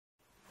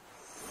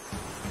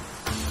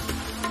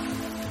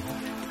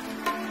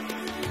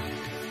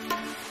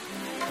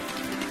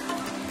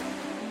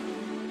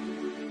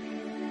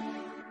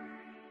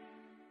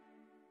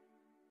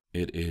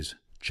it is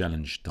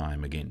challenge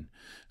time again.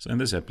 So in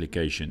this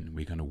application,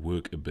 we're going to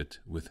work a bit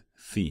with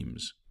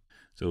themes.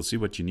 So you'll see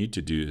what you need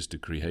to do is to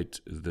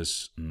create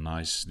this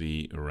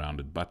nicely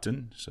rounded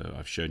button. So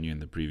I've shown you in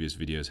the previous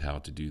videos how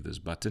to do this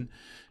button.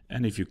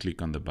 And if you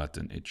click on the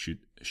button, it should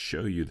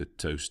show you the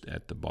toast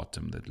at the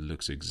bottom that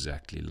looks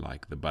exactly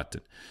like the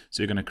button.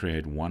 So you're going to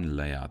create one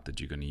layout that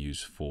you're going to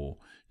use for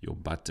your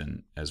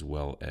button as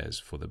well as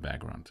for the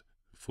background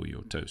for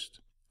your toast.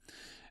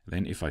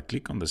 Then if I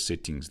click on the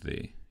settings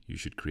there, you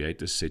should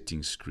create a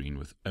settings screen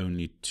with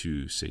only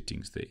two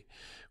settings there.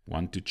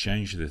 One to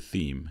change the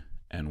theme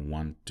and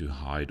one to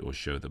hide or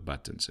show the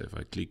button. So if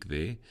I click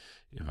there,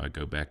 if I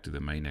go back to the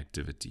main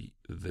activity,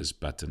 this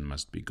button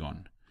must be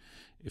gone.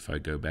 If I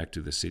go back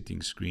to the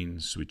settings screen,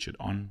 switch it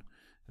on,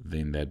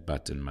 then that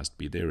button must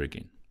be there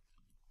again.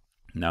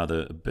 Now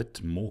the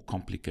bit more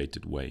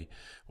complicated way,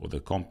 or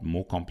the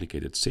more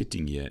complicated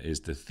setting here,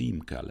 is the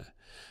theme color.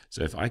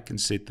 So if I can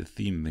set the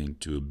theme then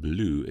to a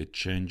blue, it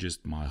changes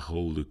my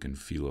whole look and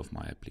feel of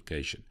my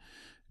application.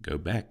 Go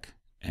back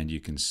and you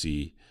can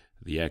see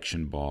the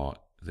action bar,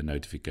 the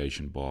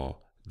notification bar,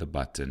 the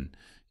button,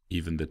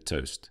 even the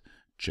toast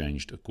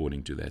changed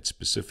according to that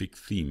specific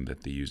theme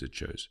that the user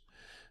chose.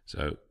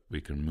 So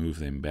we can move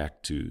them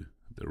back to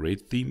the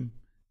red theme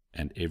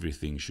and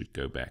everything should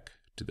go back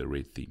to the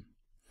red theme.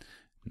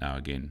 Now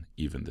again,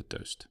 even the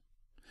toast.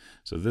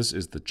 So this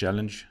is the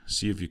challenge.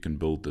 See if you can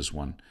build this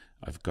one.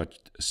 I've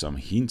got some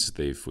hints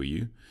there for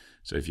you.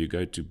 So if you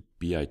go to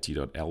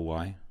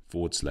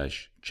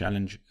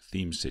bit.ly/challenge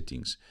theme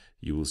settings,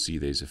 you will see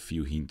there's a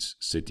few hints: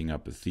 setting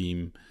up a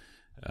theme,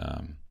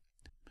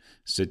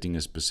 setting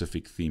a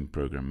specific theme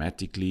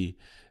programmatically.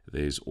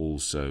 There's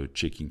also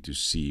checking to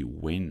see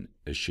when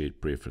a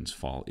shared preference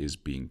file is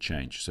being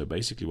changed. So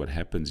basically what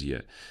happens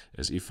here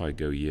is if I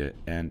go here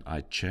and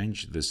I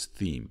change this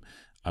theme,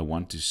 I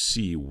want to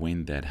see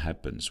when that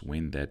happens,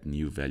 when that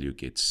new value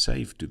gets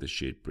saved to the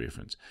shared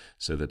preference,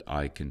 so that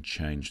I can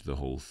change the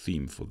whole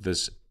theme for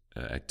this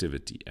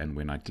activity. And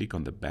when I click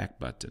on the back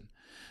button,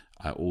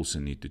 I also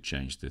need to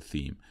change the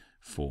theme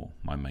for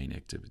my main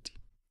activity.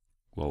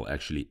 Well,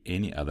 actually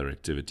any other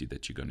activity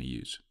that you're going to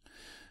use.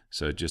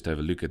 So just have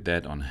a look at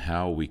that on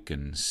how we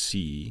can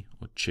see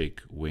or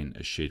check when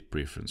a shared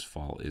preference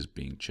file is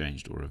being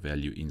changed or a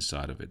value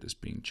inside of it is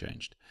being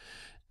changed.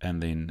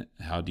 And then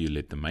how do you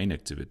let the main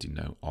activity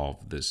know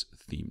of this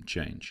theme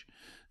change?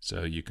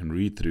 So you can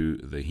read through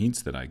the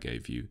hints that I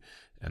gave you,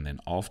 and then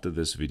after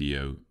this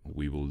video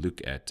we will look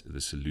at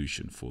the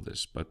solution for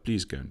this. But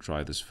please go and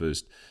try this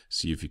first,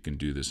 see if you can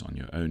do this on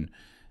your own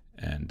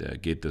and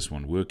get this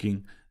one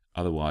working.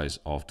 Otherwise,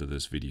 after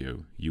this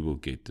video you will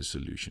get the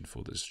solution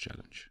for this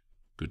challenge.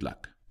 Good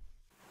luck.